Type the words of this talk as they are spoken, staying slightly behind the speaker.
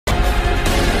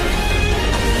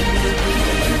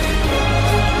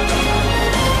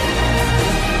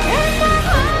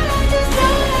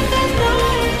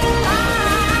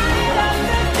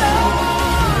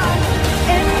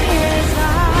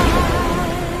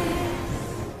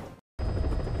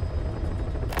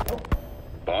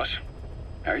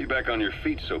back on your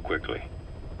feet so quickly?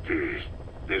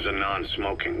 There's a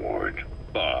non-smoking ward.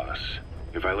 Boss.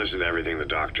 If I listened to everything the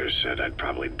doctors said, I'd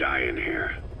probably die in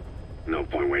here. No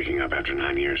point waking up after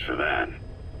 9 years for that.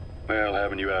 Well,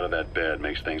 having you out of that bed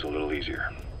makes things a little easier.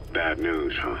 Bad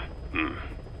news, huh?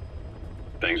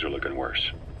 Things are looking worse.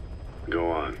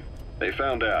 Go on. They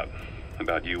found out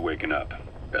about you waking up.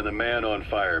 And the man on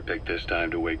fire picked this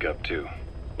time to wake up too.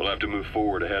 We'll have to move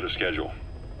forward ahead of schedule.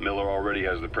 Miller already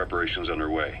has the preparations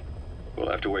underway.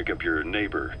 We'll have to wake up your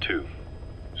neighbor too.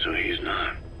 So he's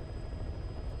not.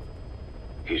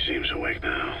 He seems awake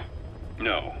now.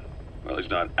 No. Well,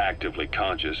 he's not actively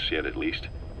conscious yet, at least.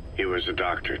 He was a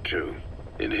doctor, too.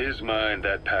 In his mind,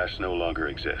 that past no longer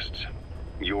exists.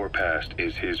 Your past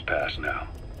is his past now.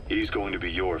 He's going to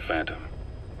be your phantom,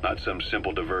 not some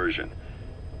simple diversion.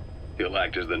 He'll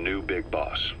act as the new big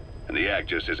boss, and the act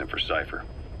just isn't for Cypher.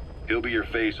 He'll be your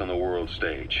face on the world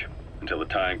stage, until the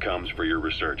time comes for your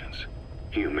resurgence.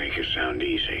 You make it sound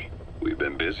easy. We've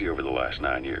been busy over the last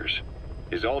 9 years.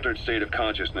 His altered state of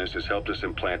consciousness has helped us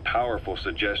implant powerful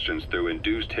suggestions through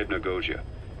induced hypnagogia.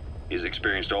 He's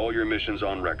experienced all your missions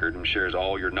on record and shares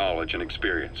all your knowledge and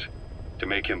experience to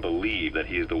make him believe that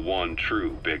he is the one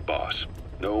true big boss.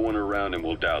 No one around him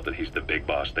will doubt that he's the big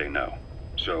boss they know.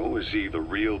 So, is he the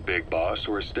real big boss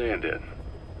or a stand-in?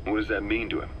 What does that mean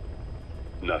to him?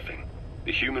 Nothing.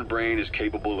 The human brain is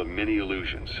capable of many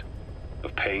illusions.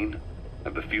 Of pain,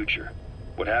 of the future.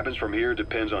 What happens from here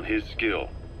depends on his skill.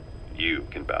 You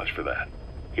can vouch for that.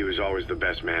 He was always the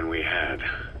best man we had.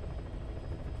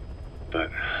 But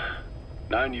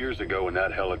 9 years ago in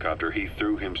that helicopter, he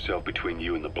threw himself between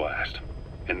you and the blast.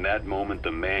 In that moment,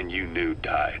 the man you knew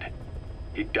died.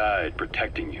 He died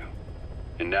protecting you.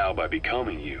 And now, by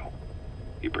becoming you,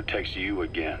 he protects you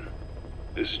again.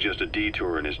 This is just a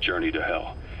detour in his journey to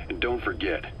hell. And don't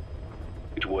forget,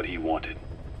 it's what he wanted.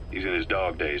 He's in his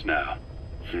dog days now.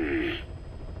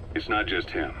 It's not just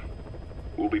him.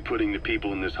 We'll be putting the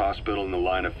people in this hospital in the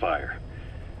line of fire.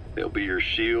 They'll be your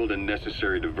shield and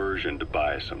necessary diversion to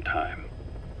buy us some time.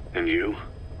 And you?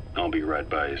 I'll be right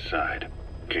by his side.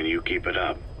 Can you keep it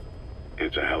up?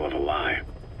 It's a hell of a lie.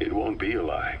 It won't be a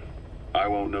lie. I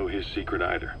won't know his secret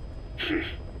either.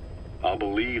 I'll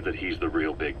believe that he's the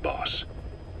real big boss.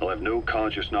 I'll have no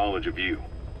conscious knowledge of you.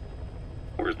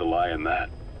 Where's the lie in that?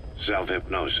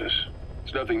 Self-hypnosis.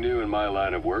 It's nothing new in my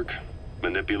line of work.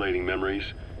 Manipulating memories,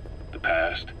 the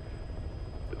past.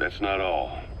 But that's not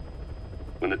all.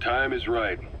 When the time is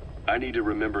right, I need to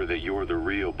remember that you're the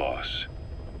real boss.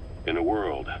 In a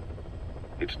world,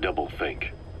 it's double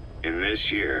think. In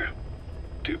this year,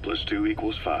 2 + 2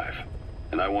 = 5.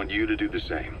 And I want you to do the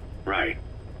same. Right.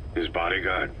 His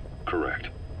bodyguard? Correct.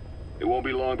 It won't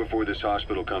be long before this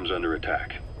hospital comes under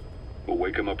attack. We'll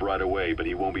wake him up right away, but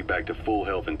he won't be back to full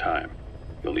health in time.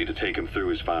 You'll need to take him through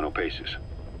his final paces.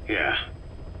 Yeah.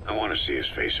 I want to see his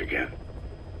face again.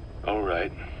 All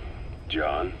right,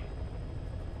 John.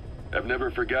 I've never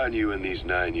forgotten you in these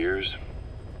 9 years,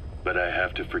 but I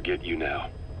have to forget you now.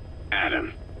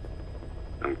 Adam,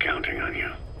 I'm counting on you.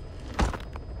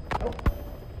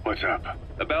 What's up?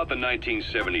 About the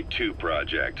 1972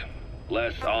 project.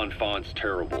 Les Enfants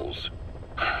Terribles.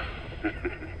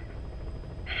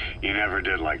 You never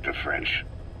did like the French.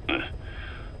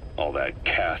 All that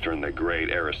Catherine the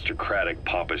Great aristocratic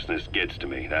pompousness gets to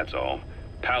me, that's all.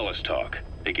 Palace talk.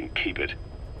 They can keep it.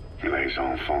 Les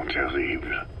enfants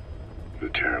terribles. The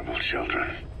terrible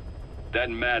children. That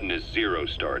madness Zero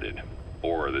started.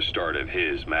 Or the start of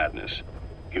his madness.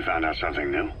 You found out something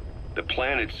new? The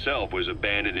plan itself was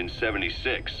abandoned in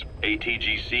 '76.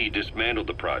 ATGC dismantled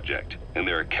the project, and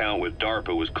their account with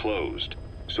DARPA was closed.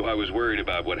 So I was worried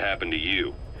about what happened to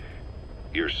you.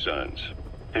 Your sons.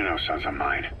 They're no sons of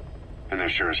mine. And they're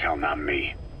sure as hell not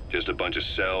me. Just a bunch of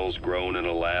cells grown in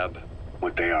a lab?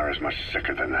 What they are is much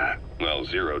sicker than that. Well,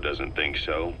 Zero doesn't think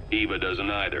so. Eva doesn't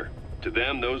either. To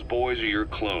them, those boys are your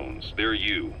clones. They're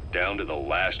you, down to the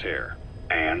last hair.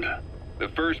 And? The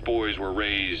first boys were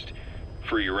raised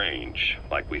free range,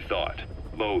 like we thought.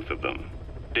 Both of them.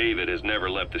 David has never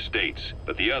left the States,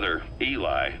 but the other,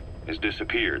 Eli, has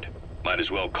disappeared. Might as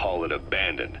well call it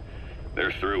abandoned.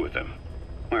 They're through with him.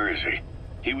 Where is he?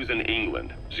 He was in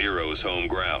England, Zero's home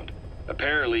ground.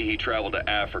 Apparently he traveled to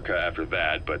Africa after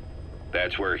that, but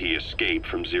that's where he escaped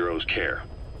from Zero's care.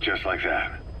 Just like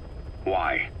that.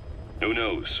 Why? Who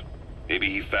knows?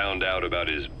 Maybe he found out about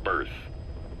his birth.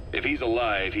 If he's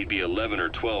alive, he'd be 11 or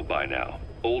 12 by now.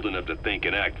 Old enough to think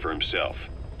and act for himself.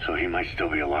 So he might still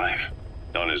be alive?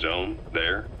 On his own,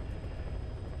 there?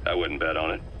 I wouldn't bet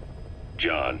on it.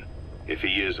 John, if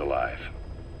he is alive,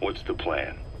 what's the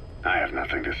plan? I have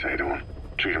nothing to say to him.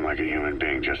 Treat him like a human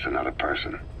being, just another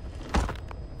person.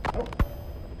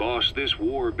 Boss, this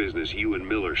war business you and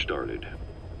Miller started.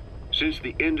 Since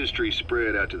the industry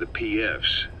spread out to the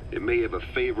PFs, it may have a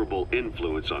favorable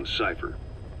influence on Cypher.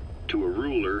 To a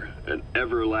ruler, an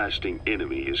everlasting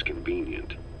enemy is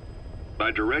convenient. By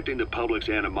directing the public's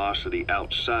animosity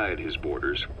outside his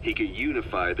borders, he could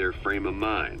unify their frame of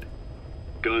mind.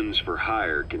 Guns for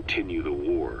hire continue the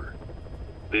war,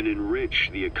 then enrich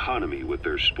the economy with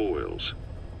their spoils.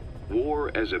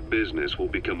 War as a business will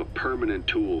become a permanent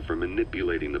tool for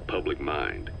manipulating the public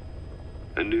mind.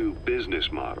 A new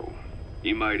business model.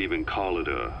 You might even call it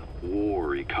a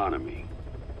war economy.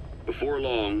 Before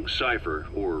long, Cypher,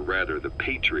 or rather the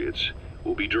Patriots,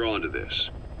 will be drawn to this.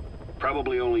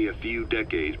 Probably only a few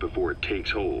decades before it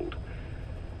takes hold.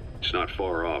 It's not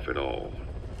far off at all.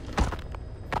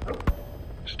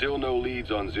 Still no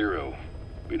leads on Zero.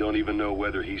 We don't even know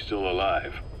whether he's still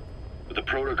alive. But the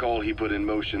protocol he put in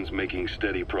motion's making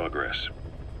steady progress.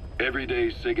 Every day,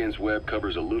 SIGINT's web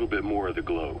covers a little bit more of the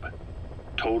globe.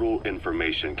 Total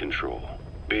information control.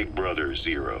 Big Brother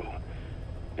Zero.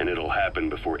 And it'll happen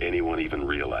before anyone even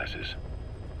realizes.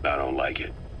 I don't like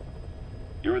it.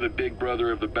 You're the big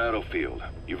brother of the battlefield.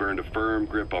 You've earned a firm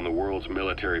grip on the world's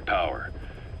military power.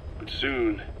 But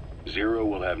soon, Zero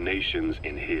will have nations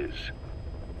in his.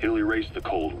 He'll erase the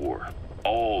Cold War.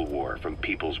 All war from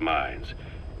people's minds.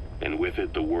 And with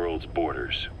it, the world's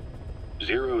borders.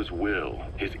 Zero's will,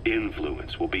 his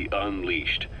influence, will be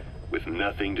unleashed, with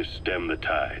nothing to stem the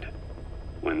tide.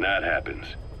 When that happens,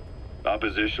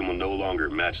 opposition will no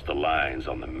longer match the lines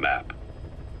on the map.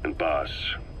 And boss,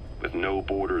 with no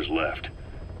borders left,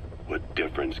 what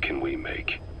difference can we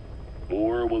make?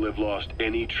 War will have lost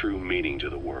any true meaning to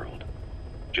the world.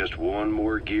 Just one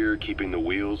more gear keeping the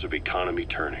wheels of economy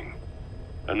turning.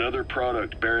 Another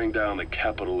product bearing down the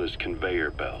capitalist conveyor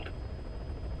belt.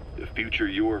 The future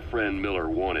your friend Miller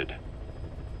wanted.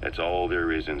 That's all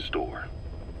there is in store.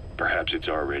 Perhaps it's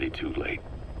already too late.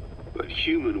 But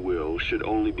human will should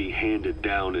only be handed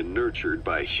down and nurtured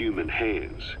by human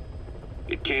hands.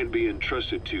 It can't be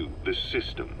entrusted to the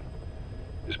system.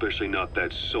 Especially not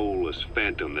that soulless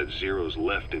phantom that Zero's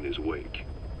left in his wake.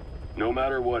 No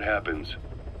matter what happens,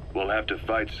 we'll have to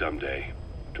fight someday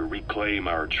to reclaim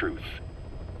our truth.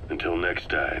 Until next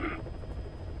time,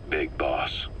 Big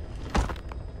Boss.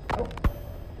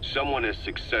 Someone has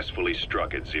successfully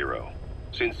struck at Zero.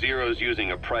 Since Zero's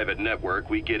using a private network,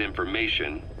 we get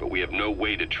information, but we have no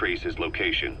way to trace his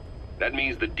location. That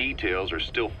means the details are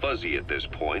still fuzzy at this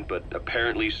point, but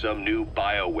apparently some new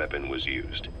bioweapon was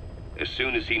used. As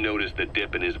soon as he noticed the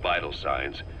dip in his vital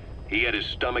signs, he had his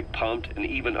stomach pumped and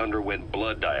even underwent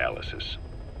blood dialysis.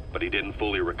 But he didn't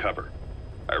fully recover.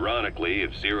 Ironically,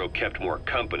 if Zero kept more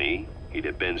company, he'd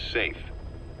have been safe.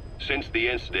 Since the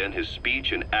incident, his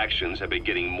speech and actions have been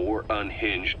getting more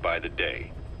unhinged by the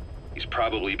day. He's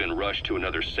probably been rushed to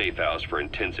another safe house for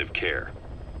intensive care.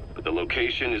 But the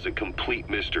location is a complete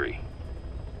mystery.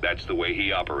 That's the way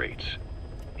he operates.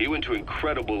 He went to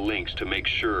incredible lengths to make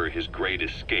sure his great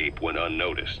escape went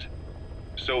unnoticed.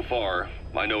 So far,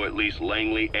 I know at least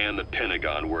Langley and the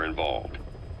Pentagon were involved.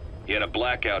 He had a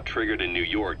blackout triggered in New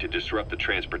York to disrupt the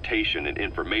transportation and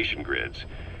information grids,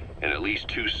 and at least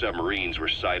 2 submarines were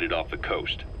sighted off the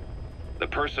coast. The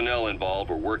personnel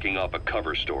involved were working off a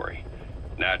cover story.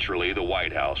 Naturally, the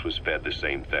White House was fed the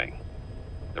same thing.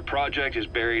 The project is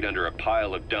buried under a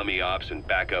pile of dummy ops and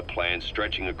backup plans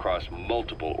stretching across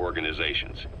multiple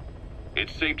organizations.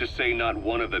 It's safe to say not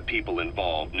one of the people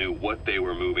involved knew what they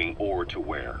were moving or to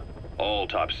where. All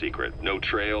top secret, no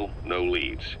trail, no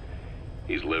leads.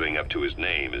 He's living up to his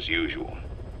name as usual.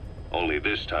 Only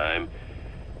this time,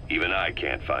 even I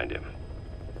can't find him.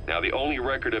 Now, the only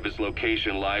record of his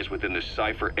location lies within the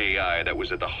Cypher AI that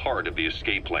was at the heart of the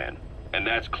escape plan. And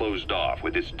that's closed off,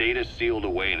 with its data sealed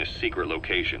away in a secret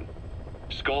location.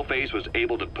 Skullface was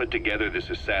able to put together this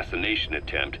assassination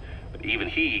attempt, but even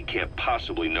he can't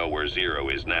possibly know where Zero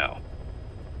is now.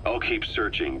 I'll keep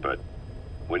searching, but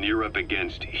when you're up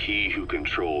against he who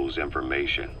controls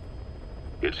information,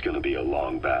 it's gonna be a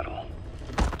long battle.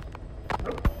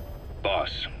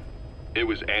 Boss, it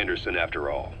was Anderson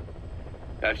after all.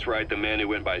 That's right, the man who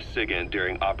went by SIGINT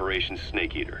during Operation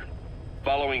Snake Eater.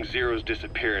 Following Zero's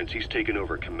disappearance, he's taken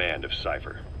over command of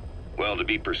Cypher. Well, to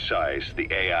be precise, the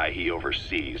AI he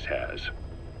oversees has.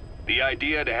 The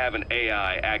idea to have an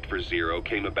AI act for Zero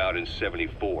came about in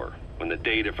 '74, when the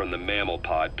data from the mammal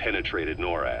pod penetrated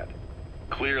NORAD.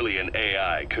 Clearly, an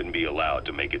AI couldn't be allowed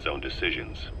to make its own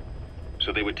decisions.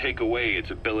 So they would take away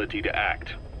its ability to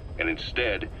act, and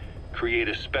instead, create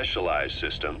a specialized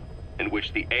system in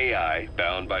which the AI,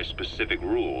 bound by specific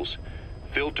rules,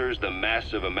 filters the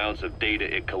massive amounts of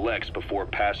data it collects before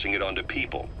passing it on to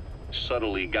people,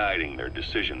 subtly guiding their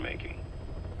decision-making.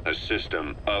 A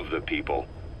system of the people,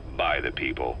 by the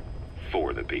people,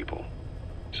 for the people.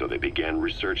 So they began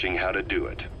researching how to do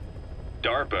it.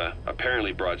 DARPA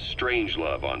apparently brought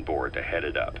Strangelove on board to head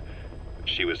it up.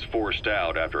 She was forced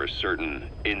out after a certain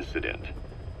incident.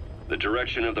 The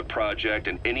direction of the project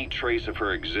and any trace of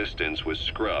her existence was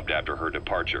scrubbed after her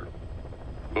departure.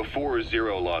 Before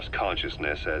Zero lost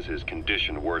consciousness as his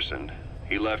condition worsened,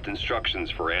 he left instructions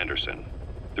for Anderson,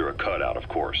 through a cutout, of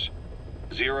course.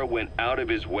 Zero went out of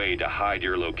his way to hide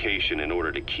your location in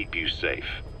order to keep you safe.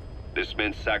 This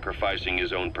meant sacrificing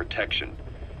his own protection.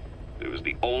 It was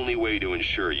the only way to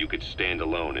ensure you could stand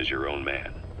alone as your own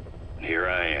man. And here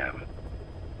I am,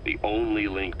 the only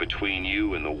link between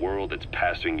you and the world that's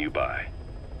passing you by.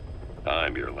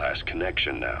 I'm your last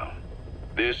connection now.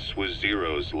 This was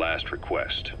Zero's last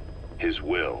request, his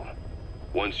will.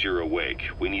 Once you're awake,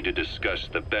 we need to discuss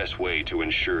the best way to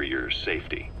ensure your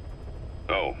safety.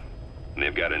 Oh, and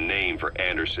they've got a name for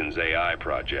Anderson's AI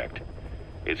project.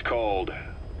 It's called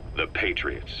the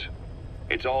Patriots.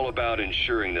 It's all about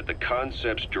ensuring that the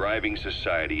concepts driving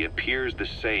society appears the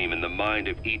same in the mind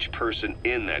of each person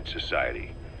in that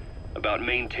society. About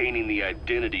maintaining the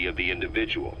identity of the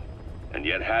individual, and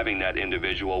yet having that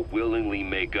individual willingly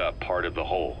make up part of the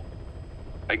whole.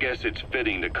 I guess it's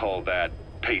fitting to call that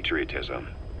patriotism.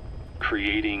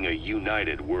 Creating a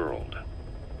united world.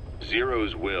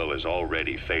 Zero's will is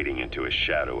already fading into a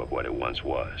shadow of what it once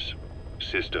was.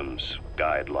 Systems,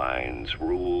 guidelines,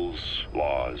 rules,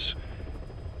 laws.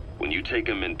 When you take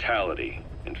a mentality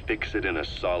and fix it in a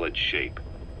solid shape,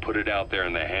 put it out there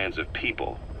in the hands of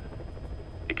people,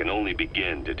 it can only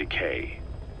begin to decay.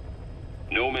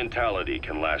 No mentality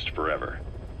can last forever.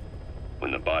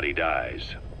 When the body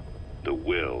dies, the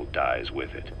will dies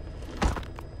with it.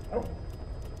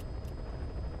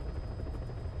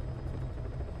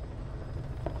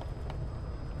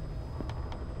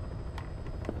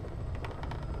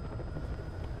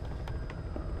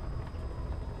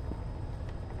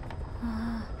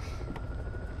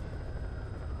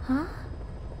 Huh?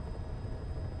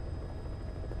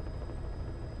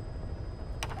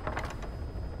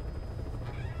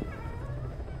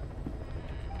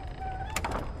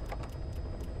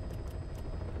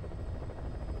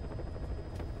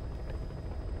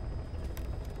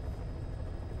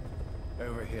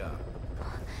 Over here.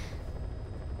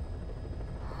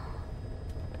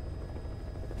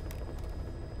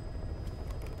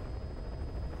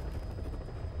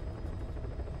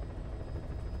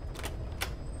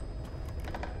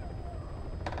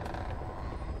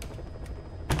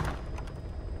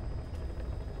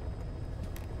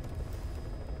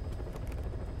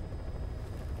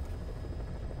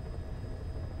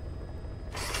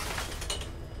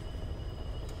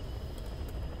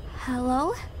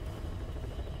 Hello?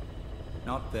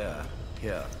 Not there.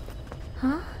 Here.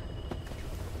 Huh?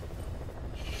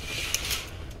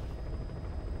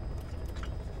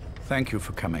 Thank you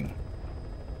for coming.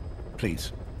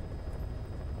 Please.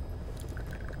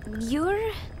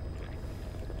 You're...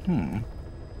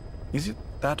 Is it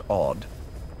that odd?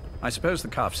 I suppose the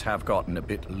cuffs have gotten a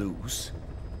bit loose.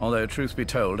 Although, truth be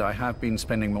told, I have been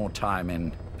spending more time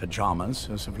in pajamas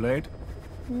as of late.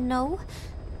 No,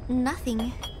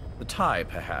 nothing. The tie,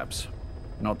 perhaps.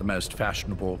 Not the most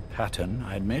fashionable pattern,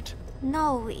 I admit.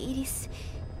 No, it is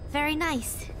very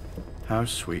nice. How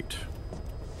sweet.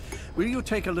 Will you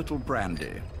take a little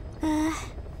brandy?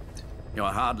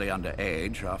 You're hardly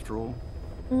underage, after all.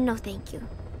 No, thank you.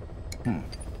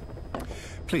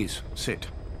 Please, sit.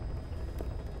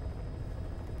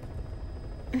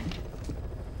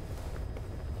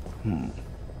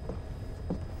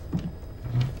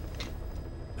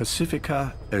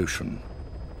 Pacifica Ocean.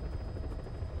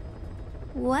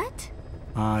 What?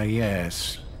 Ah,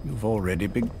 yes. You've already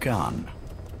begun.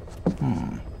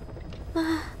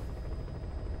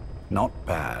 Not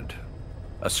bad.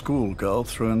 A schoolgirl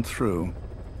through and through.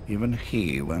 Even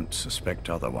he won't suspect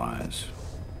otherwise.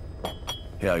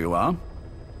 Here you are.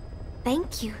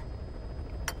 Thank you.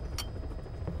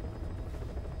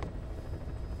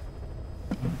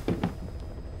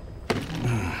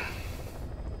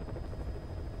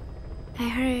 I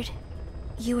heard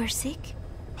you were sick?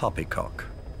 Poppycock.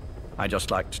 I just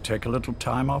like to take a little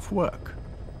time off work.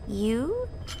 You?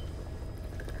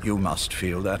 You must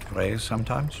feel that way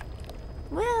sometimes.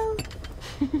 Well...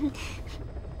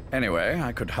 Anyway,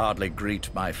 I could hardly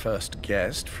greet my first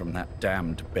guest from that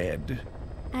damned bed.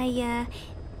 I,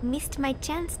 missed my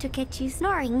chance to catch you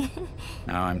snoring.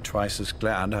 Now I'm twice as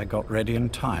glad I got ready in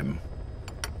time.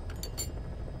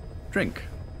 Drink,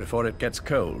 before it gets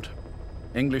cold.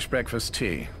 English breakfast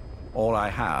tea. All I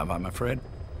have, I'm afraid.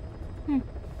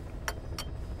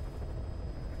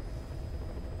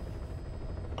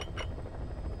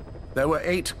 There were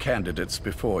 8 candidates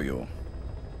before you,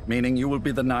 meaning you will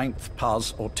be the 9th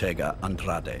Paz Ortega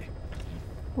Andrade.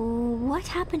 What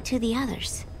happened to the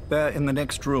others? They're in the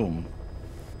next room.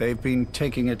 They've been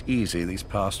taking it easy these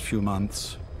past few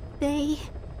months. They...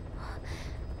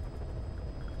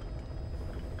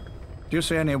 Do you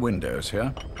see any windows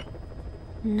here?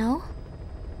 No?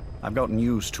 I've gotten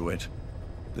used to it,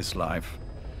 this life.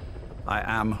 I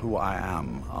am who I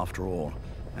am, after all,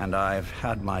 and I've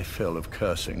had my fill of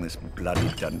cursing this bloody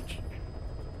dungeon.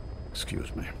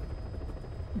 Excuse me.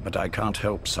 But I can't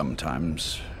help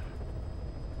sometimes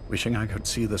wishing I could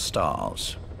see the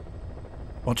stars.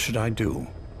 What should I do?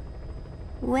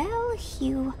 Well,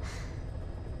 you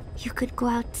could go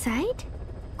outside,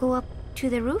 go up to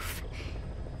the roof,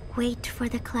 wait for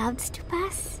the clouds to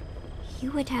pass.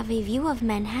 You would have a view of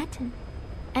Manhattan,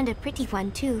 and a pretty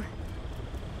one too.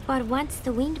 But once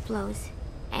the wind blows,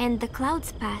 and the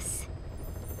clouds pass,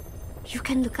 you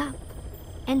can look up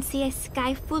and see a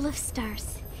sky full of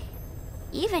stars,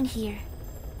 even here.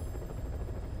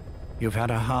 You've had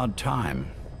a hard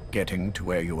time getting to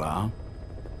where you are.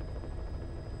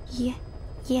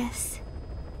 Yes.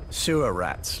 Sewer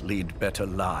rats lead better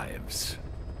lives.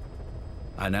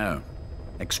 I know.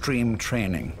 Extreme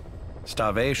training,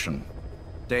 starvation,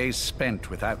 days spent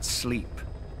without sleep.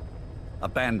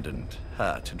 Abandoned,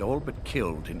 hurt, and all but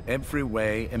killed in every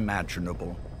way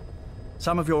imaginable.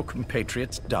 Some of your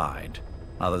compatriots died.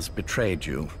 Others betrayed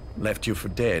you, left you for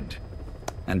dead.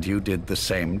 And you did the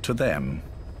same to them.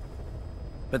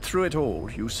 But through it all,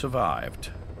 you survived,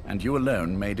 and you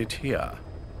alone made it here.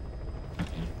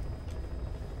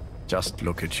 Just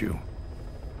look at you.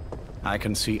 I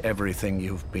can see everything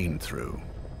you've been through.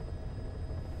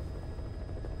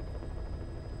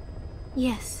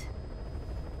 Yes.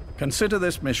 Consider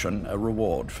this mission a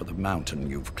reward for the mountain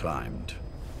you've climbed.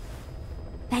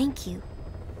 Thank you.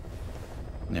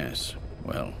 Yes,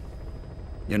 well,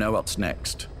 you know what's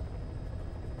next.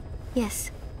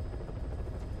 Yes.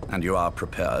 And you are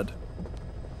prepared?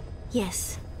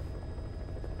 Yes.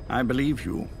 I believe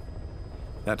you.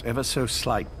 That ever so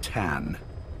slight tan.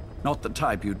 Not the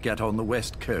type you'd get on the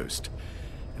West Coast.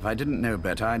 If I didn't know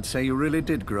better, I'd say you really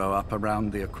did grow up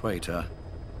around the equator.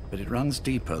 But it runs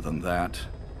deeper than that.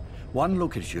 One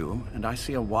look at you, and I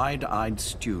see a wide-eyed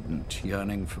student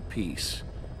yearning for peace.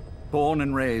 Born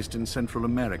and raised in Central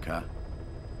America.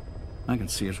 I can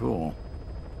see it all.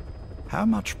 How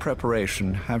much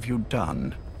preparation have you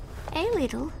done? A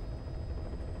little.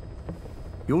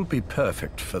 You'll be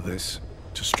perfect for this,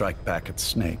 to strike back at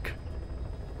Snake.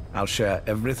 I'll share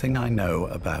everything I know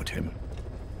about him.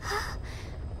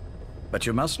 But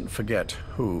you mustn't forget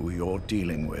who you're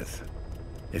dealing with.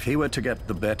 If he were to get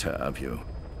the better of you,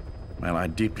 well, I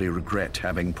deeply regret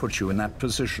having put you in that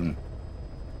position.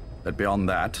 But beyond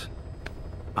that,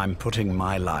 I'm putting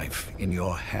my life in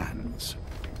your hands.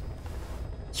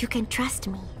 You can trust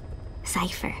me,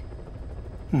 Cypher.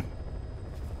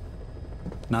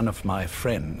 None of my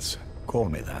friends call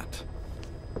me that.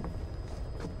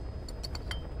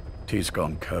 Tea's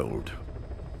gone cold.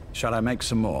 Shall I make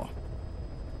some more?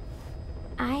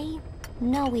 I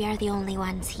know we are the only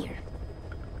ones here.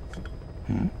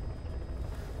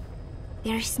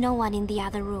 There's no one in the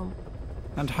other room.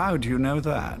 And how do you know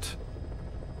that?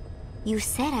 You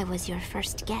said I was your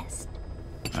first guest.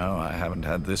 Oh, I haven't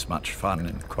had this much fun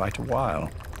in quite a while.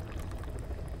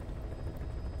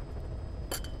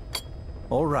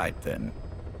 All right, then.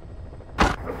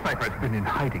 Cypher's been in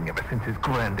hiding ever since his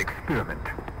grand experiment.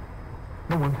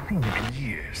 No one's seen him in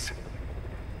years.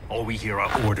 All we hear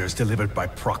are orders delivered by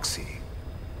proxy.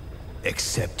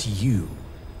 Except you.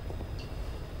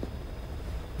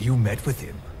 You met with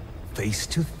him, face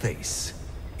to face,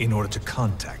 in order to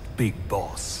contact Big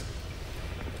Boss.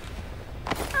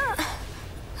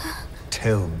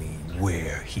 Tell me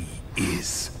where he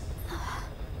is.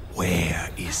 Where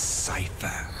is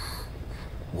Cypher?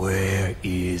 Where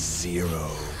is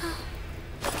Zero?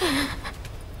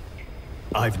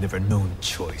 I've never known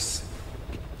choice.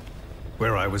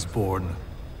 Where I was born,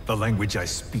 the language I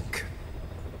speak.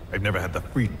 I've never had the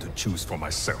freedom to choose for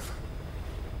myself.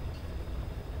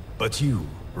 But you,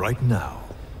 right now,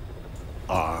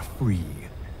 are free.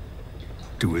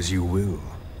 Do as you will.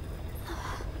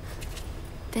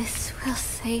 This will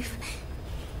save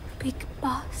Big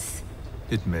Boss.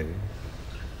 It may.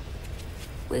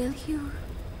 Will you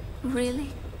really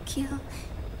kill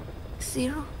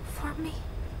Zero for me?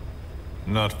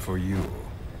 Not for you.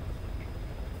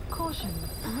 Caution,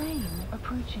 rain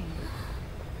approaching.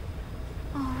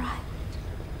 All right.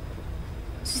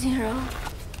 Zero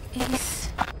is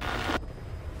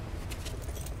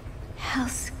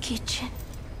Hell's Kitchen,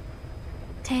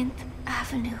 10th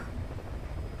Avenue.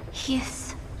 He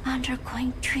is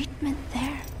undergoing treatment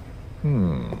there.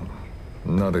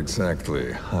 Not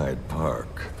exactly Hyde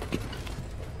Park.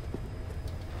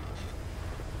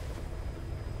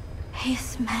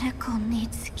 His medical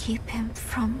needs keep him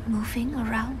from moving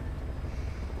around.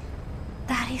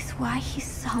 That is why he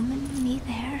summoned me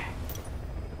there.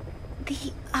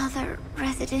 The other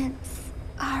residents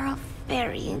are of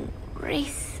varying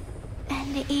race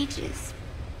and ages,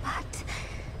 but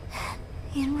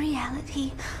in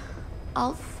reality,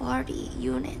 all 40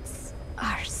 units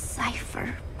are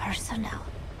Cypher personnel.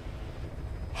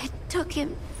 It took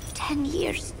him 10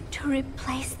 years to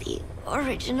replace the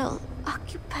original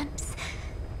occupants.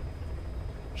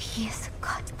 He has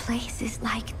got places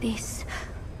like this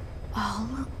all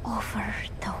over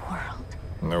the world.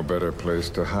 No better place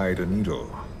to hide a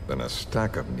needle than a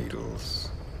stack of needles.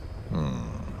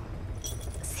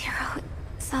 Zero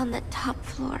is on the top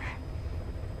floor.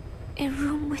 A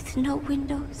room with no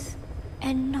windows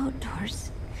and no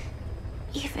doors.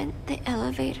 Even the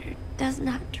elevator does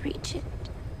not reach it.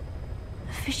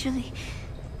 Officially,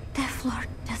 the floor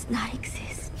does not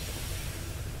exist.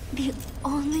 The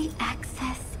only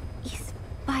access is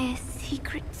by a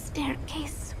secret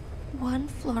staircase 1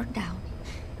 floor down.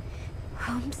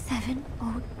 Room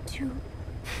 702.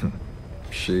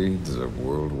 Shades of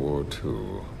World War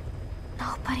II.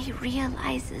 Nobody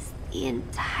realizes the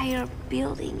entire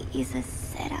building is a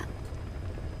setup.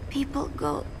 People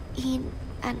go in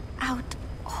and out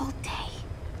all day.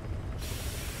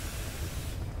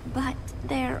 But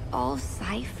they're all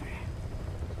Cypher.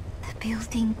 The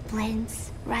building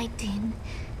blends right in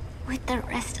with the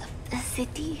rest of the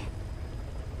city.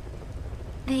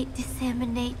 They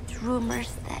disseminate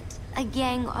rumors that a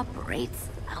gang operates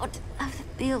out of the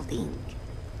building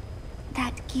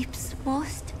that keeps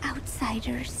most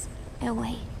outsiders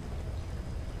away.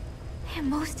 And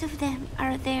most of them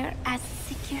are there as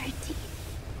security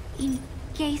in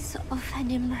case of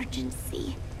an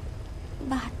emergency.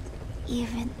 But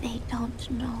even they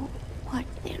don't know what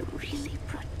they're really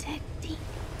protecting.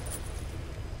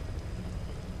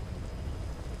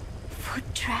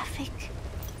 Foot traffic,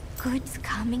 goods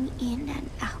coming in and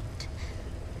out,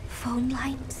 phone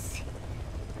lines,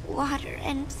 water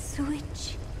and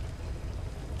sewage.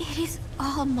 It is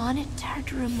all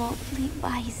monitored remotely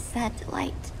by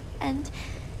satellite and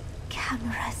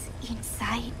cameras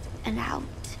inside and out.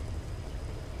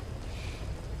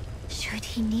 Should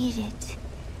he need it,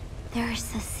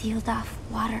 there's a sealed-off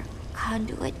water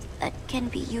conduit that can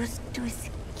be used to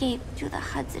escape to the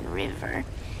Hudson River,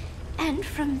 and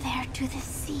from there to the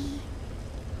sea.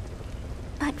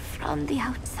 But from the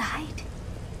outside,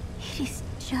 it is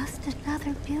just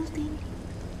another building.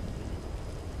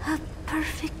 A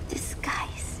perfect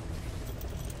disguise.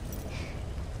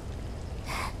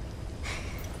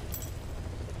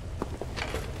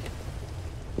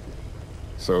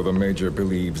 So the Major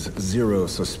believes zero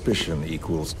suspicion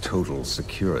equals total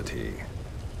security.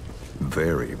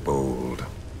 Very bold.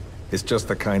 It's just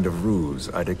the kind of ruse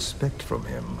I'd expect from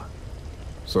him.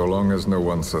 So long as no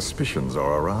one's suspicions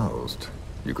are aroused,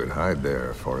 you could hide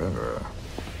there forever.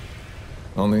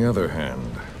 On the other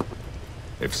hand,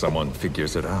 if someone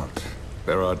figures it out,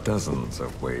 there are dozens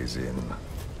of ways in.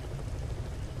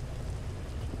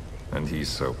 And he's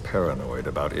so paranoid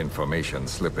about information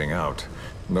slipping out,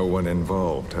 no one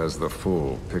involved has the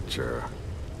full picture.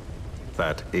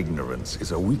 That ignorance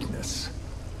is a weakness,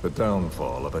 the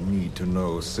downfall of a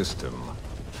need-to-know system.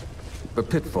 The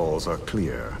pitfalls are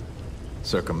clear.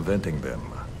 Circumventing them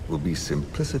will be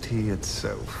simplicity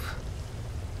itself.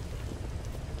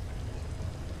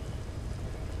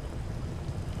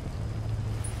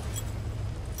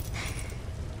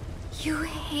 You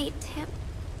hate him,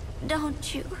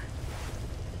 don't you?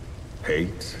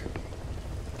 Hate?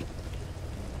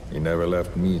 He never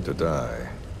left me to die.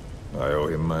 I owe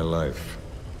him my life.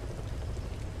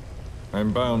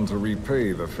 I'm bound to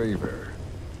repay the favor.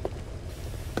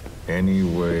 Any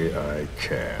way I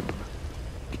can.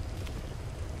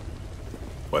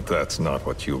 But that's not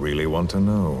what you really want to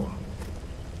know.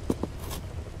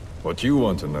 What you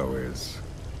want to know is,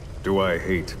 do I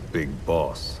hate Big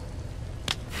Boss?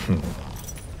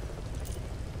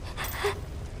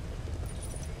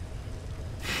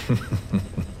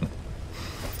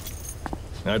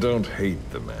 I don't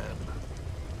hate the man.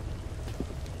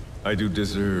 I do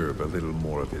deserve a little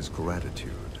more of his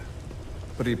gratitude.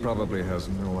 But he probably has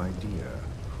no idea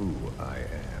who I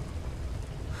am.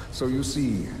 So you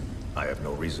see, I have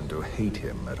no reason to hate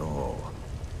him at all.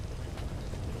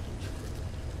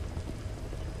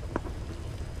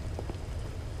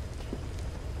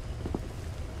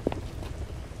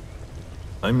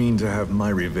 I mean to have my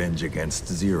revenge against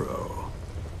Zero.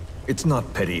 It's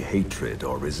not petty hatred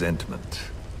or resentment.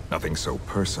 Nothing so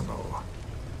personal.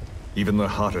 Even the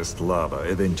hottest lava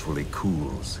eventually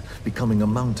cools, becoming a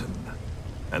mountain.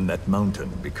 And that mountain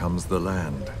becomes the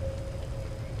land.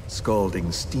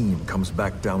 Scalding steam comes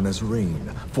back down as rain,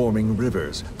 forming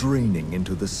rivers, draining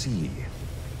into the sea.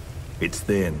 It's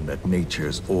then that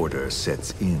nature's order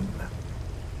sets in.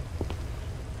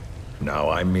 Now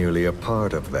I'm merely a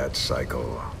part of that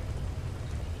cycle.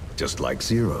 Just like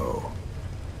Zero.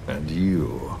 And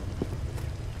you.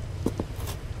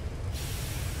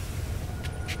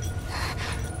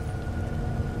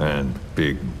 And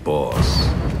Big Boss.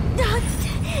 Don't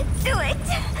do it!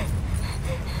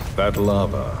 That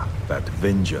lava, that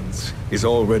vengeance, is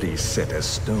already set as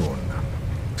stone.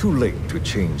 Too late to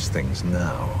change things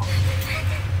now.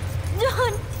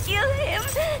 Don't kill him!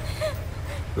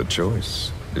 The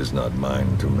choice is not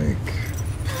mine to make.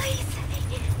 Please,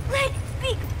 let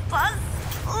Big Boss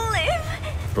live!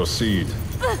 Proceed.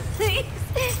 Please!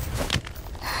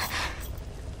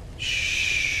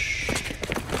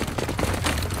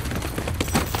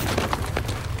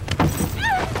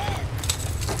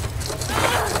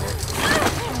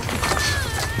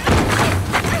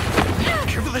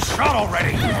 Give her the shot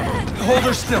already! Hold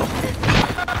her still.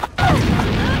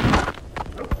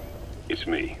 It's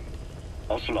me.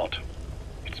 Ocelot.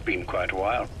 It's been quite a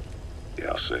while.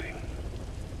 Yeah, I'll say.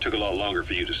 Took a lot longer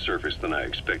for you to surface than I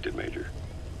expected, Major.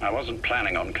 I wasn't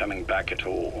planning on coming back at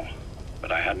all,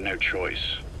 but I had no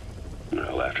choice.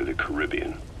 Well, after the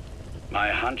Caribbean.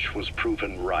 My hunch was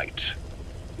proven right.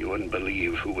 You wouldn't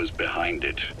believe who was behind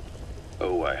it.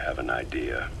 Oh, I have an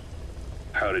idea.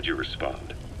 How did you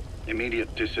respond?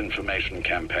 Immediate disinformation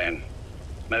campaign.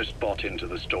 Most bought into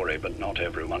the story, but not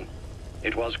everyone.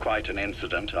 It was quite an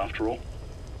incident, after all.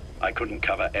 I couldn't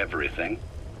cover everything,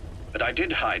 but I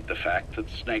did hide the fact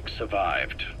that Snake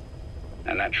survived.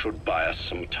 And that should buy us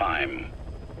some time.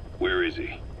 Where is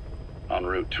he? En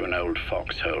route to an old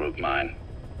foxhole of mine.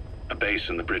 A base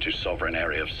in the British sovereign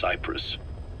area of Cyprus.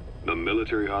 The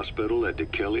military hospital at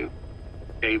Dikelia?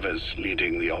 Ava's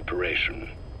leading the operation.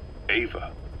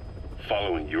 Ava?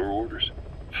 Following your orders?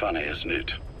 Funny, isn't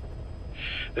it?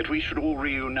 That we should all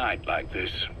reunite like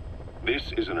this.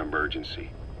 This is an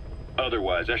emergency.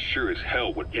 Otherwise, I sure as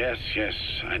hell would... Yes,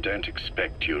 I don't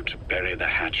expect you to bury the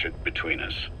hatchet between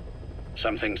us.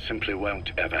 Something simply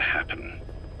won't ever happen.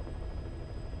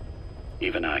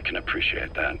 Even I can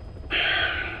appreciate that.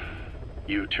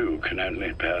 You too can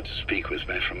only bear to speak with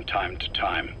me from time to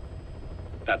time.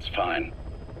 That's fine.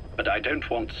 But I don't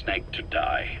want Snake to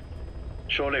die.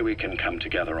 Surely we can come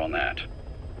together on that.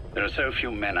 There are so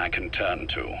few men I can turn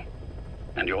to.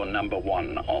 And you're number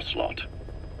one, Ocelot.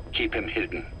 Keep him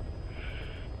hidden.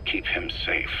 Keep him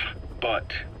safe.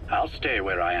 But I'll stay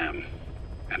where I am.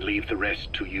 And leave the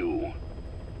rest to you.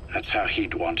 That's how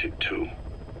he'd want it too.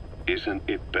 Isn't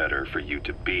it better for you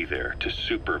to be there to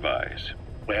supervise?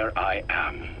 Where I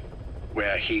am,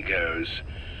 where he goes,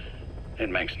 it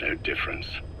makes no difference.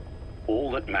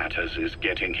 All that matters is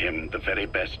getting him the very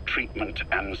best treatment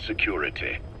and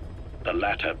security. The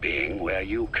latter being where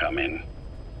you come in.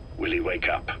 Will he wake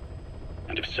up?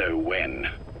 And if so, when?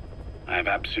 I have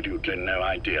absolutely no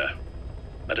idea.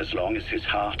 But as long as his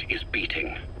heart is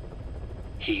beating,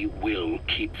 he will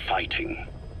keep fighting.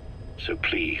 So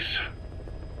please,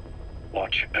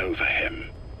 watch over him.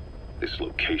 This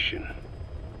location,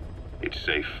 it's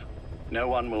safe? No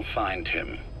one will find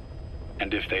him.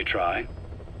 And if they try,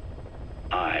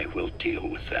 I will deal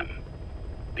with them.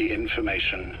 The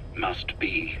information must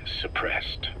be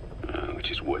suppressed. Which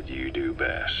is what you do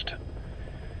best.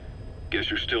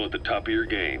 Guess you're still at the top of your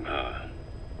game, huh?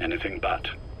 Anything but.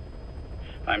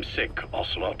 I'm sick,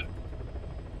 Ocelot.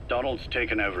 Donald's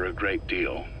taken over a great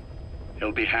deal.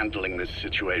 He'll be handling this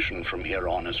situation from here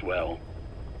on as well.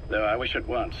 Though I wish it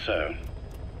weren't so.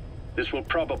 This will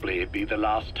probably be the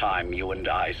last time you and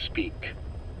I speak.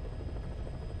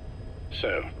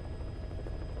 So,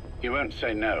 you won't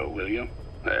say no, will you?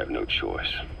 I have no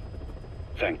choice.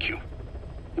 Thank you.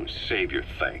 Save your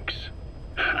thanks.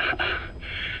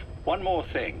 One more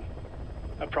thing.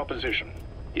 A proposition.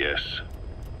 Yes.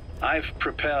 I've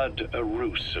prepared a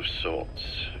ruse of sorts.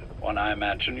 One I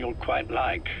imagine you'll quite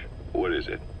like. What is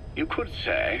it? You could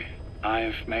say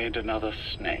I've made another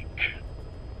Snake.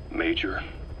 Major?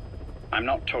 I'm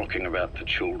not talking about the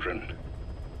children.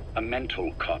 A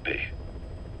mental copy.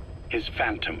 His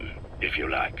phantom, if you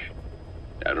like.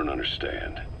 I don't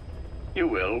understand. You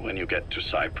will when you get to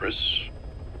Cyprus.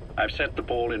 I've set the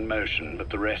ball in motion, but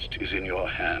the rest is in your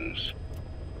hands.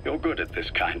 You're good at this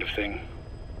kind of thing.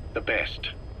 The best.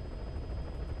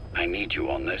 I need you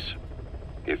on this.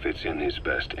 If it's in his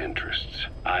best interests.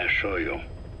 I assure you,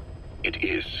 it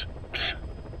is. helps.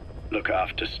 Look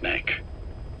after Snake.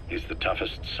 He's the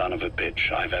toughest son of a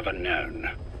bitch I've ever known.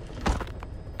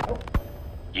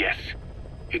 Yes,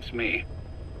 it's me.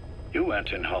 You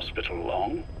weren't in hospital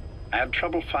long. I had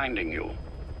trouble finding you.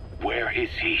 Where is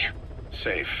he?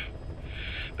 Safe.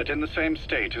 But in the same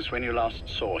state as when you last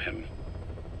saw him.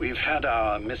 We've had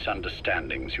our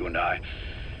misunderstandings, you and I.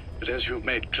 But as you've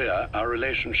made clear, our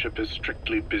relationship is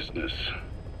strictly business.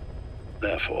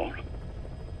 Therefore,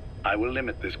 I will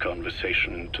limit this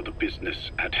conversation to the business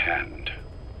at hand.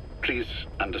 Please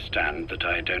understand that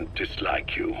I don't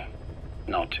dislike you.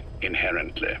 Not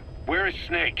inherently. Where is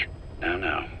Snake?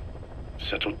 No.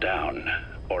 Settle down,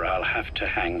 or I'll have to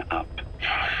hang up.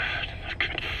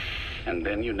 And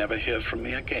then you never hear from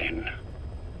me again.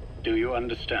 Do you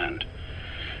understand?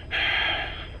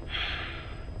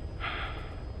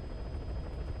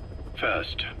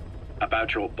 First,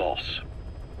 about your boss.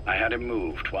 I had him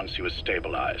moved once he was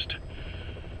stabilized.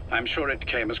 I'm sure it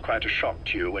came as quite a shock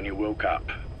to you when you woke up.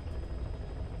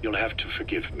 You'll have to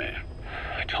forgive me.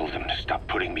 I told him to stop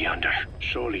putting me under.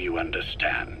 Surely you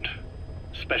understand.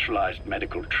 Specialized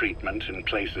medical treatment in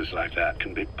places like that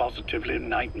can be positively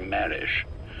nightmarish.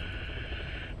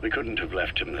 We couldn't have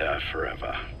left him there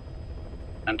forever.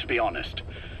 And to be honest,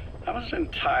 I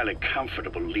wasn't entirely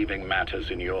comfortable leaving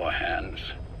matters in your hands.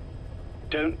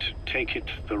 Don't take it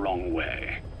the wrong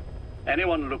way.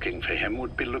 Anyone looking for him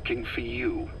would be looking for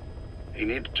you. He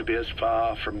needed to be as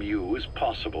far from you as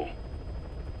possible.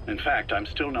 In fact, I'm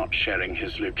still not sharing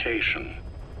his location,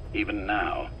 even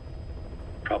now.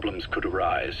 Problems could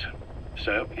arise.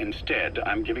 So instead,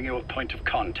 I'm giving you a point of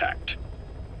contact.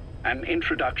 An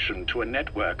introduction to a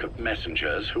network of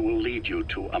messengers who will lead you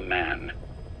to a man.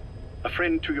 A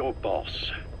friend to your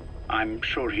boss. I'm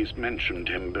sure he's mentioned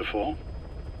him before.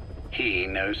 He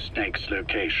knows Snake's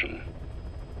location.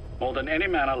 More than any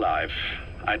man alive,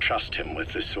 I trust him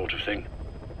with this sort of thing.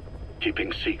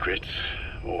 Keeping secrets,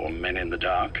 or men in the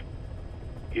dark.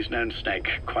 He's known Snake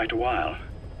quite a while.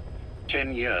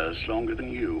 10 years longer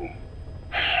than you.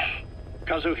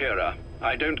 Kazuhira,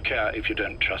 I don't care if you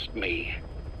don't trust me,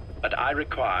 but I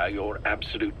require your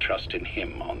absolute trust in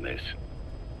him on this.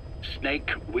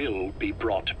 Snake will be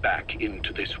brought back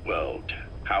into this world,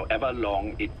 however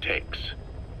long it takes.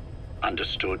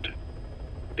 Understood?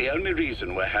 The only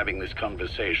reason we're having this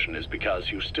conversation is because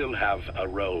you still have a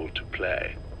role to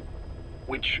play.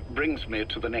 Which brings me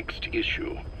to the next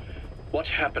issue. What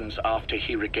happens after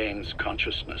he regains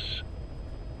consciousness?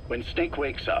 When Snake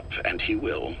wakes up, and he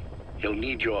will, he'll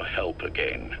need your help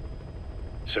again.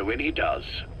 So when he does,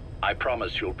 I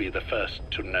promise you'll be the first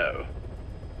to know.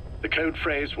 The code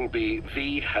phrase will be,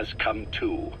 V has come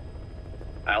to.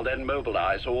 I'll then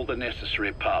mobilize all the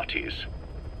necessary parties.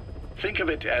 Think of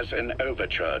it as an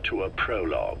overture to a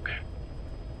prologue.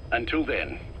 Until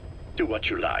then, do what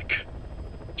you like.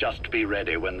 Just be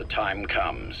ready when the time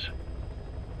comes.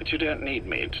 But you don't need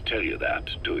me to tell you that,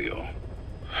 do you?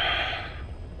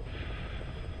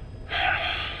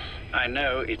 I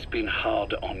know it's been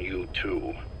hard on you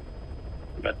too.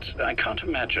 But I can't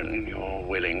imagine you're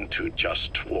willing to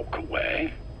just walk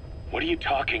away. What are you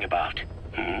talking about?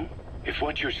 If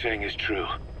what you're saying is true,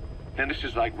 then this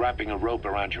is like wrapping a rope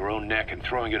around your own neck and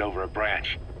throwing it over a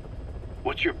branch.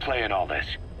 What's your play in all this?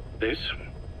 This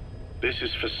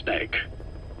is for Snake.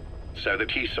 So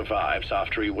that he survives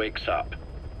after he wakes up.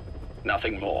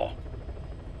 Nothing more.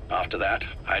 After that,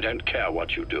 I don't care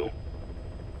what you do.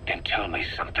 Then tell me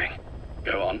something.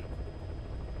 Go on.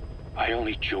 I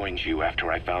only joined you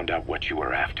after I found out what you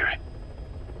were after.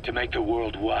 To make the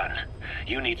world one,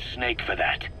 you need Snake for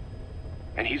that.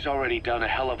 And he's already done a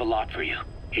hell of a lot for you.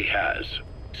 He has.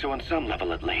 So on some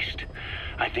level at least,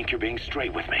 I think you're being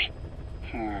straight with me.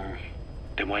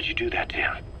 Then why'd you do that to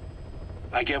him?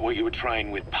 I get what you were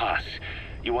trying with Paz.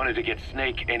 You wanted to get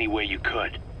Snake any way you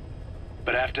could.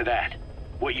 But after that,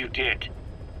 what you did,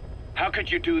 how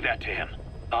could you do that to him?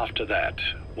 After that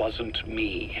wasn't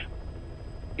me.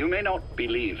 You may not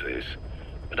believe this,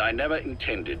 but I never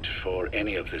intended for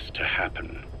any of this to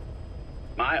happen.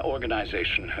 My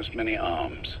organization has many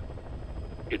arms.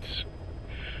 It's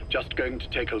just going to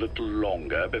take a little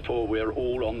longer before we're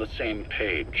all on the same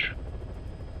page.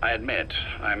 I admit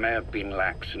I may have been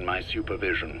lax in my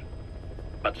supervision,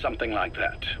 but something like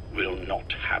that will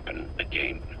not happen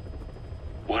again.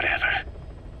 Whatever.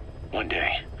 One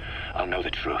day, I'll know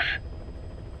the truth.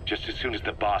 Just as soon as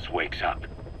the boss wakes up.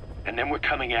 And then we're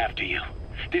coming after you.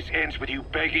 This ends with you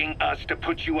begging us to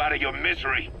put you out of your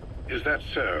misery. Is that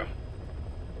so?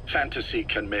 Fantasy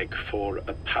can make for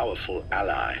a powerful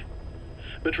ally.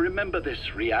 But remember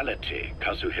this reality,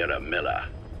 Kazuhira Miller.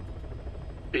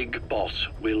 Big Boss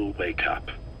will wake up.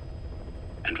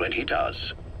 And when he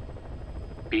does,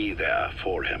 be there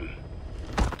for him.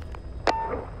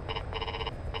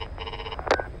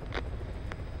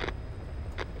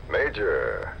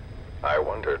 Major, I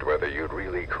wondered whether you'd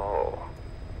really call.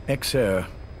 Exer,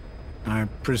 I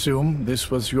presume this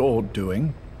was your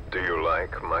doing? Do you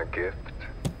like my gift?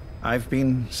 I've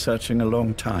been searching a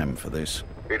long time for this.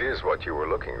 It is what you were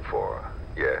looking for,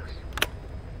 yes.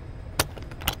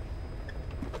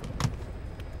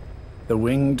 The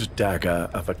winged dagger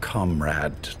of a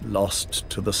comrade lost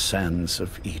to the sands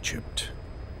of Egypt.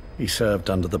 He served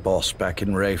under the boss back in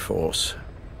Rayforce.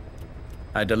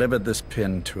 I delivered this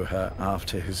pin to her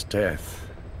after his death.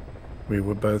 We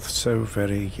were both so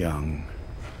very young.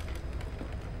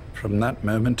 From that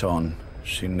moment on,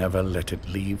 she never let it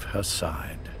leave her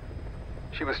side.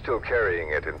 She was still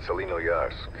carrying it in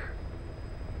Selinoyarsk.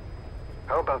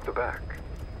 How about the back?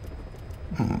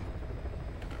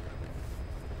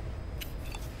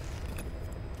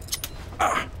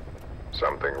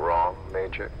 Something wrong,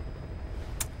 Major?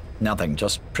 Nothing,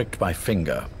 just pricked my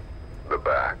finger. The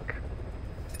back.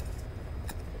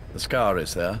 The scar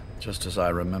is there, just as I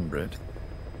remember it.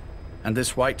 And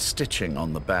this white stitching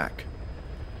on the back.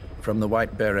 From the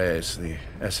white berets the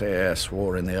SAS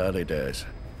wore in the early days.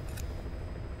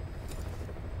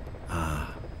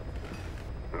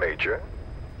 Major?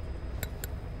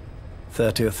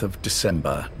 30th of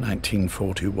December,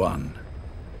 1941.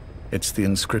 It's the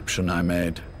inscription I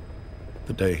made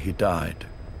the day he died.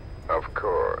 Of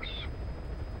course.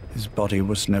 His body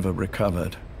was never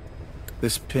recovered.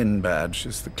 This pin badge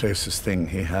is the closest thing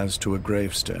he has to a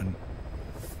gravestone.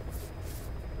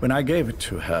 When I gave it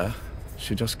to her,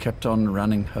 she just kept on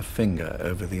running her finger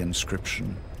over the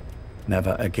inscription.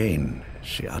 Never again,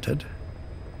 she uttered,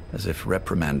 as if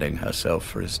reprimanding herself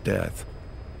for his death.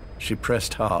 She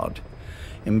pressed hard,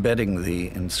 embedding the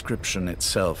inscription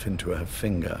itself into her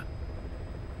finger.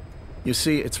 You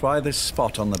see, it's why this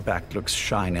spot on the back looks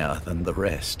shinier than the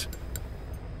rest.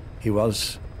 He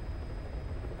was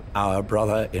our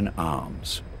brother in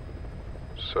arms.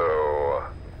 So...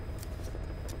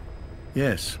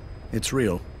 Yes, it's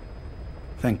real.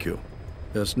 Thank you.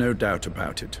 There's no doubt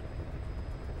about it.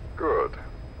 Good.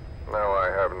 Now I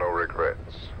have no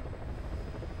regrets.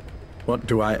 What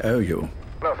do I owe you?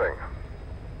 Nothing.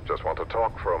 Just want to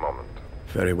talk for a moment.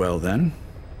 Very well, then.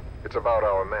 It's about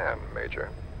our man, Major.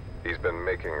 He's been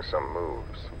making some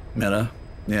moves. Miller?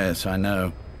 Yes, I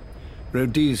know.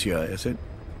 Rhodesia, is it?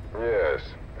 Yes,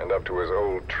 and up to his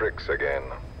old tricks again.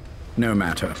 No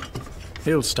matter.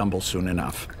 He'll stumble soon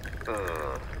enough.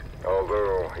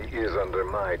 Although he is under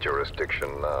my jurisdiction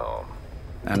now.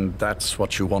 And that's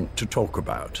what you want to talk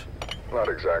about? Not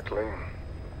exactly.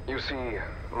 You see,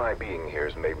 my being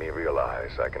here's made me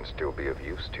realize I can still be of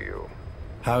use to you.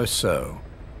 How so?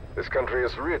 This country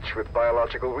is rich with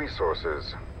biological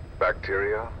resources.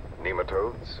 Bacteria,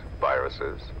 nematodes,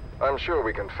 viruses. I'm sure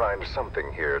we can find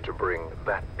something here to bring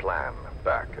that plan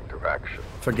back into action.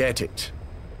 Forget it.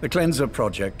 The Cleanser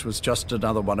Project was just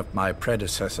another one of my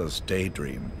predecessor's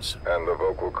daydreams. And the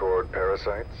vocal cord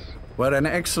parasites? Were an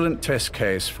excellent test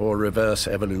case for reverse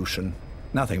evolution.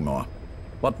 Nothing more.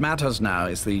 What matters now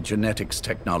is the genetics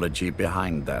technology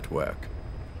behind that work.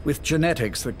 With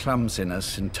genetics, the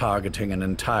clumsiness in targeting an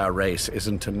entire race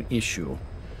isn't an issue.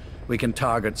 We can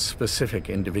target specific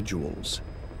individuals.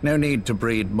 No need to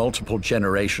breed multiple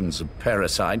generations of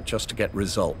parasite just to get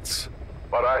results.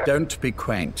 But Don't be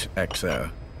quaint,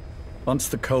 Exo. Once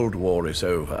the Cold War is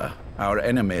over, our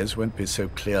enemies won't be so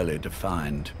clearly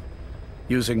defined.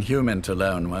 Using humans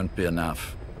alone won't be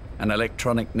enough. An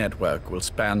electronic network will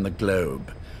span the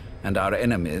globe, and our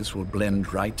enemies will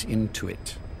blend right into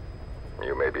it.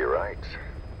 You may be right.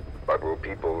 But will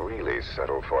people really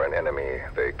settle for an enemy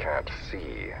they can't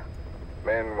see?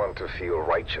 Men want to feel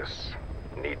righteous,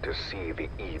 need to see the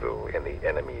evil in the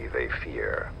enemy they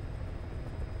fear.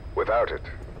 Without it,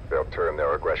 they'll turn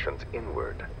their aggressions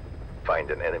inward, find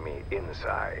an enemy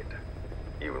inside.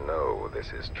 You know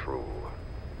this is true.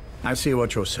 I see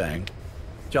what you're saying.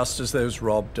 Just as those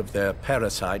robbed of their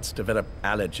parasites develop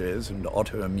allergies and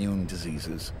autoimmune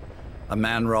diseases, a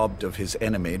man robbed of his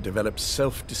enemy develops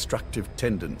self-destructive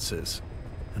tendencies.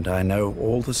 And I know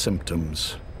all the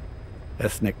symptoms.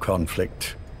 Ethnic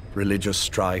conflict, religious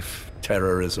strife,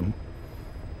 terrorism.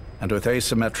 And with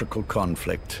asymmetrical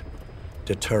conflict,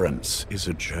 deterrence is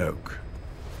a joke.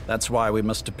 That's why we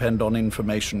must depend on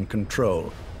information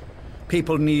control.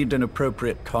 People need an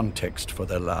appropriate context for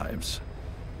their lives.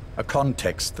 A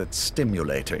context that's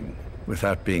stimulating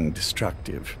without being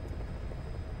destructive.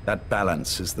 That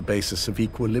balance is the basis of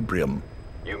equilibrium.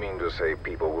 You mean to say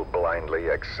people will blindly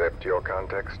accept your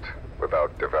context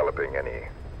without developing any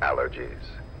allergies?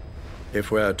 If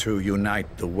we're to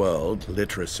unite the world,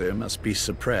 literacy must be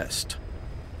suppressed.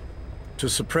 To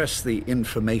suppress the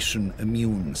information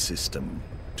immune system,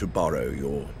 to borrow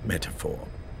your metaphor.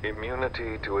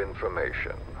 Immunity to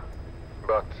information.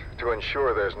 But to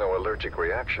ensure there's no allergic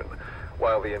reaction,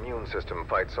 while the immune system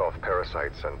fights off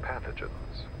parasites and pathogens.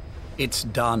 It's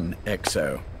done,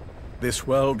 Exo. This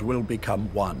world will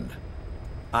become one.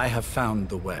 I have found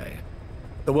the way.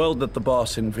 The world that the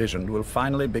boss envisioned will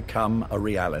finally become a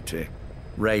reality.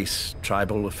 Race,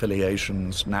 tribal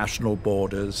affiliations, national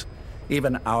borders,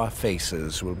 even our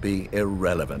faces will be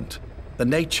irrelevant. The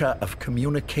nature of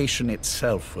communication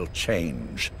itself will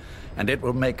change, and it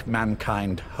will make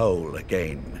mankind whole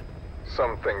again.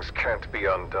 Some things can't be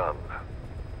undone.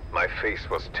 My face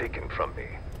was taken from me.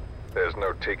 There's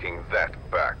no taking that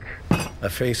back. A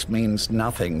face means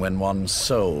nothing when one's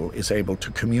soul is able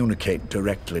to communicate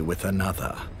directly with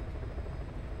another.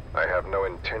 I have no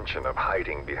intention of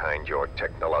hiding behind your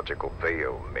technological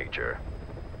veil, Major.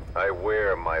 I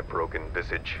wear my broken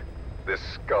visage, this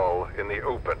skull, in the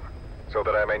open, so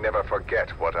that I may never forget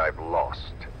what I've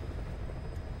lost.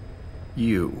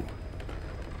 You.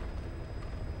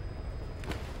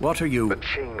 What are you? The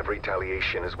chain of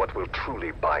retaliation is what will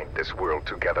truly bind this world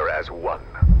together as one.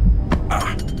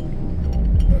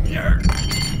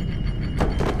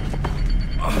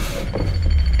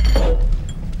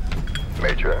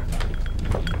 Major?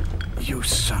 You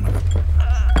son of a...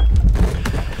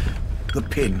 The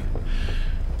pin.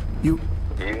 You...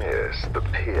 Yes, the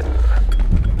pin.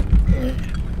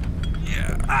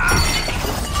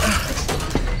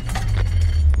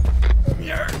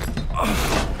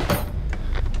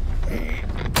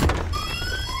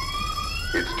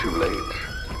 It's too late.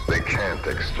 They can't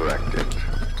extract it.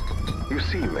 You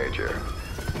see, Major,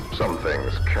 some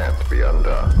things can't be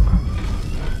undone.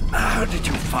 How did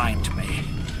you find me?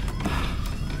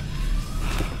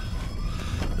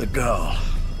 The girl.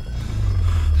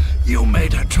 You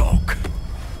made her talk.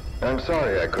 I'm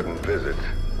sorry I couldn't visit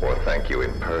or thank you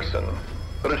in person,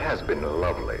 but it has been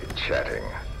lovely chatting.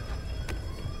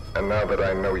 And now that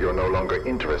I know you're no longer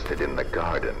interested in the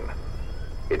garden,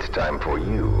 it's time for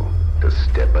you to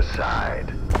step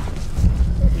aside.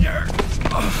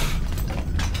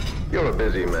 You're a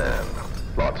busy man,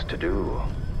 lots to do,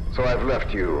 so I've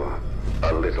left you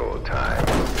a little time.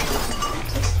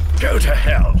 Go to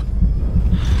hell!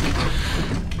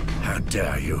 How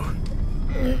dare you?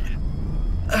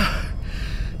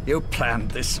 You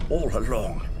planned this all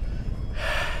along.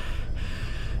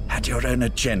 Had your own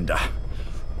agenda.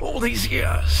 All these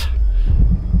years.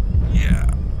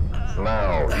 Yeah.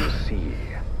 Now you see,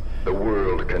 the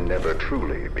world can never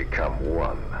truly become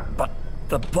one. But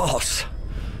the boss...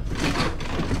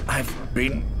 I've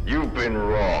been... You've been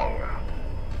wrong.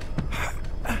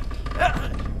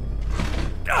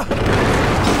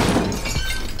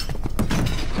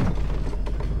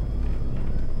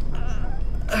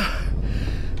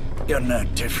 You're no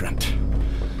different.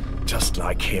 Just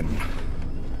like him.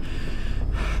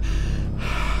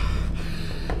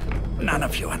 None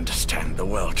of you understand the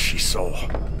world she saw.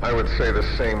 I would say the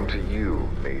same to you,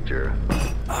 Major.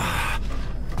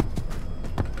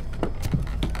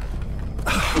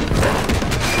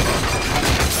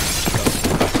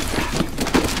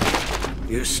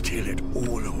 You steal it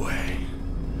all away.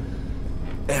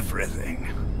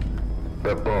 Everything.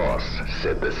 The boss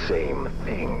said the same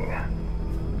thing.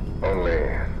 Only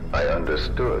I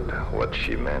understood what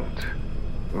she meant.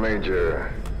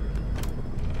 Major,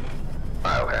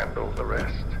 I'll handle the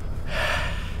rest.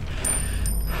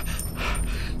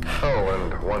 Oh,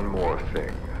 and one more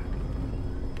thing.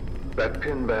 That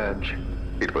pin badge,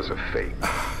 it was a fake.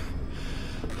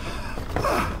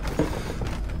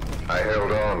 I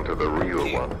held on to the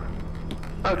real one.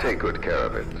 I'll take good care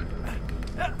of it.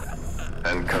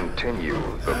 And continue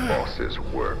the boss's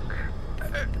work.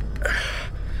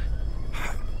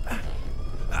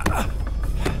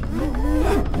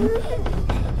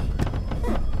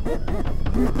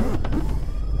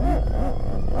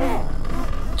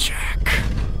 Jack.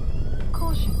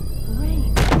 Caution,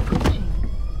 rain approaching.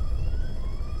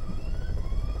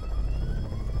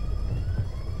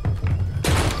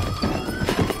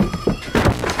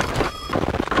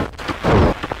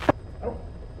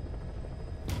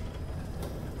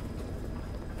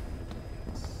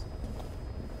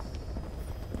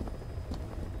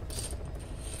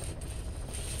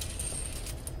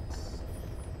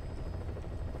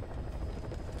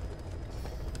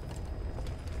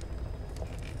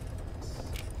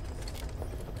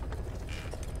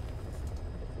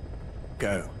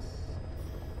 Go.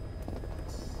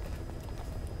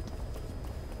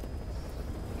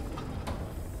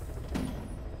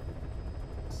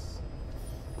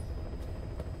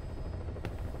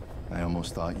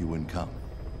 almost thought you wouldn't come.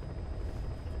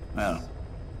 Well,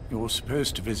 you're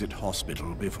supposed to visit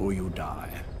hospital before you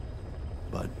die.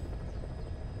 But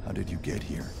how did you get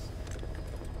here?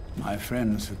 My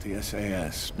friends at the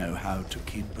SAS know how to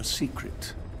keep a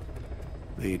secret.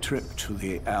 The trip to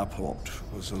the airport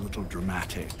was a little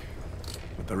dramatic,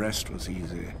 but the rest was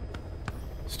easy.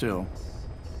 Still,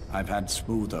 I've had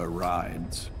smoother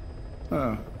rides.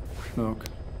 Oh, look.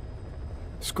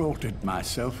 Scalded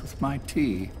myself with my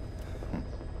tea.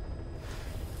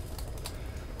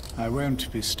 I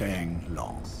won't be staying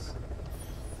long.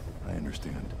 I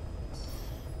understand.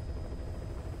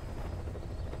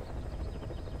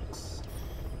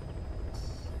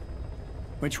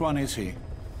 Which one is he?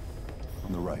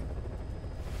 On the right.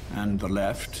 And the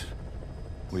left?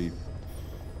 We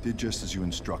did just as you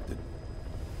instructed.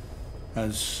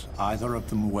 Has either of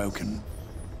them awoken?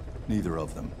 Neither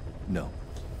of them, no.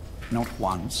 Not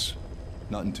once?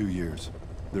 Not in 2 years.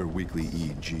 Their weekly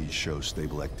EEGs show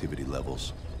stable activity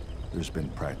levels. There's been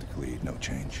practically no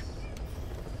change.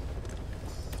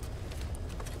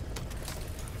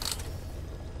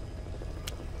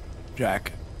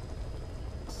 Jack?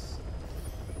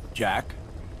 Jack?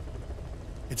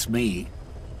 It's me.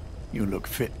 You look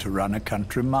fit to run a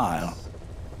country mile.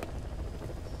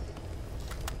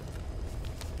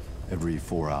 Every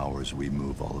 4 hours, we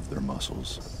move all of their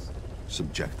muscles,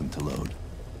 subject them to load.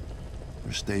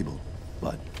 They're stable,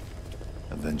 but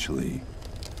eventually...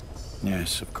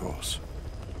 Yes, of course.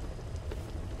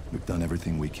 We've done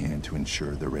everything we can to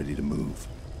ensure they're ready to move,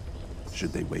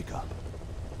 should they wake up.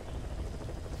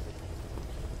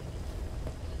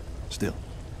 Still,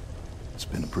 it's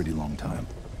been a pretty long time.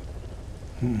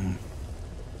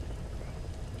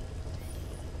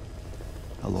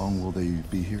 How long will they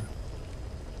be here?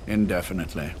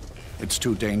 Indefinitely. It's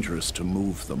too dangerous to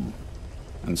move them.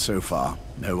 And so far,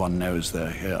 no one knows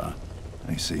they're here.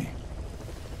 I see.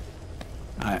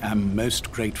 I am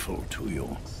most grateful to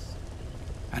you.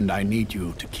 And I need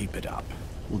you to keep it up.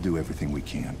 We'll do everything we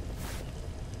can.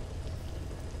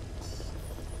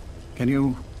 Can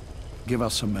you give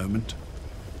us a moment?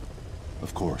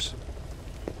 Of course.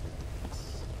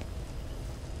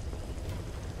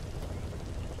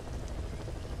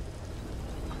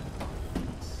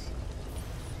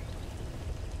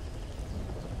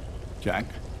 Jack,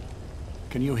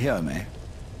 can you hear me?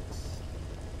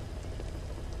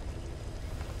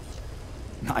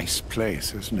 Nice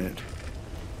place, isn't it?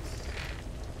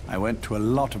 I went to a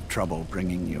lot of trouble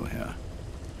bringing you here.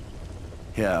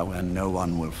 Here, where no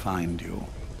one will find you.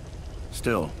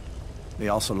 Still, the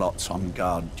Ocelot's on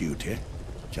guard duty,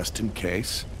 just in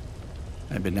case.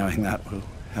 Maybe knowing that will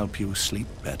help you sleep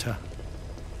better.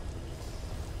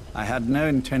 I had no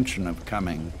intention of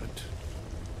coming, but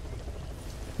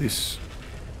this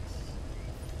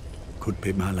could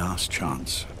be my last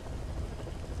chance.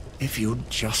 If you'd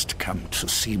just come to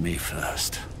see me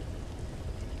first.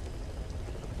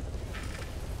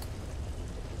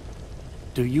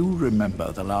 Do you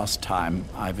remember the last time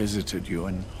I visited you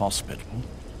in hospital?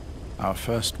 Our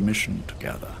first mission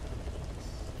together.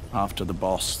 After the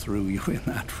boss threw you in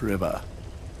that river.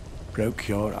 Broke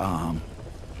your arm.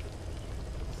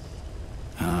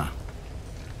 Ah,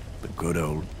 the good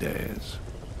old days.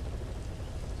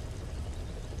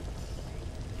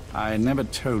 I never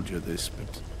told you this,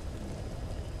 but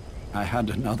I had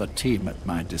another team at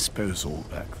my disposal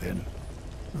back then,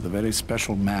 with a very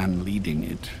special man leading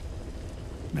it.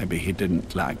 Maybe he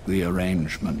didn't like the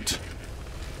arrangement.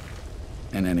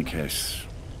 In any case,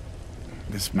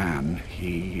 this man,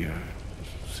 he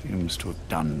seems to have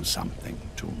done something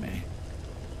to me.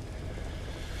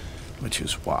 Which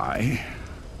is why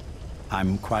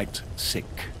I'm quite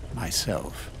sick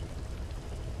myself.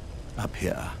 Up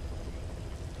here.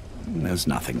 There's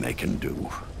nothing they can do.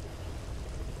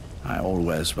 I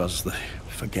always was the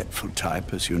forgetful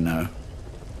type, as you know.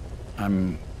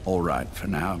 I'm all right for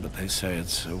now, but they say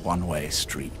it's a one-way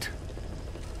street.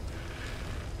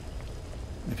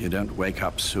 If you don't wake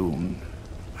up soon,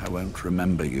 I won't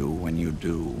remember you when you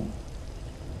do.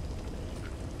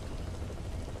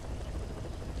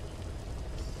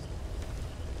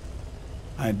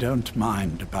 I don't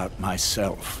mind about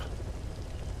myself,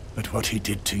 but what he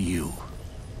did to you,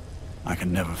 I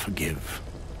can never forgive.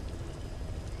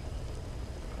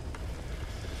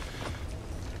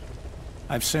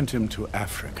 I've sent him to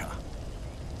Africa,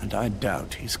 and I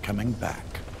doubt he's coming back.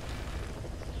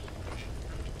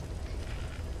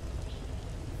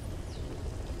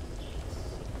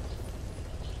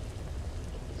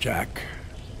 Jack,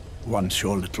 once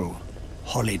your little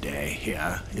holiday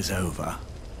here is over,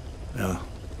 well,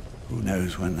 who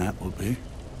knows when that will be?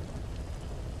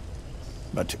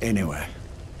 But anyway,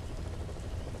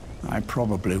 I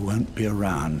probably won't be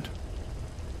around.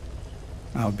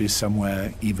 I'll be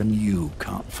somewhere even you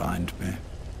can't find me.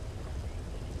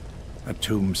 A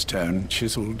tombstone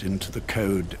chiseled into the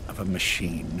code of a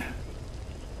machine.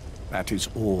 That is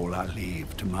all I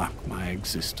leave to mark my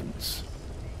existence.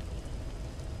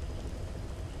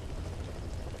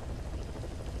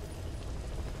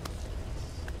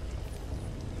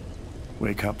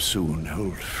 Wake up soon,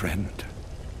 old friend.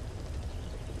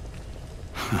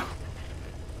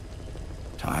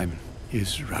 Time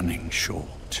is running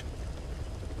short.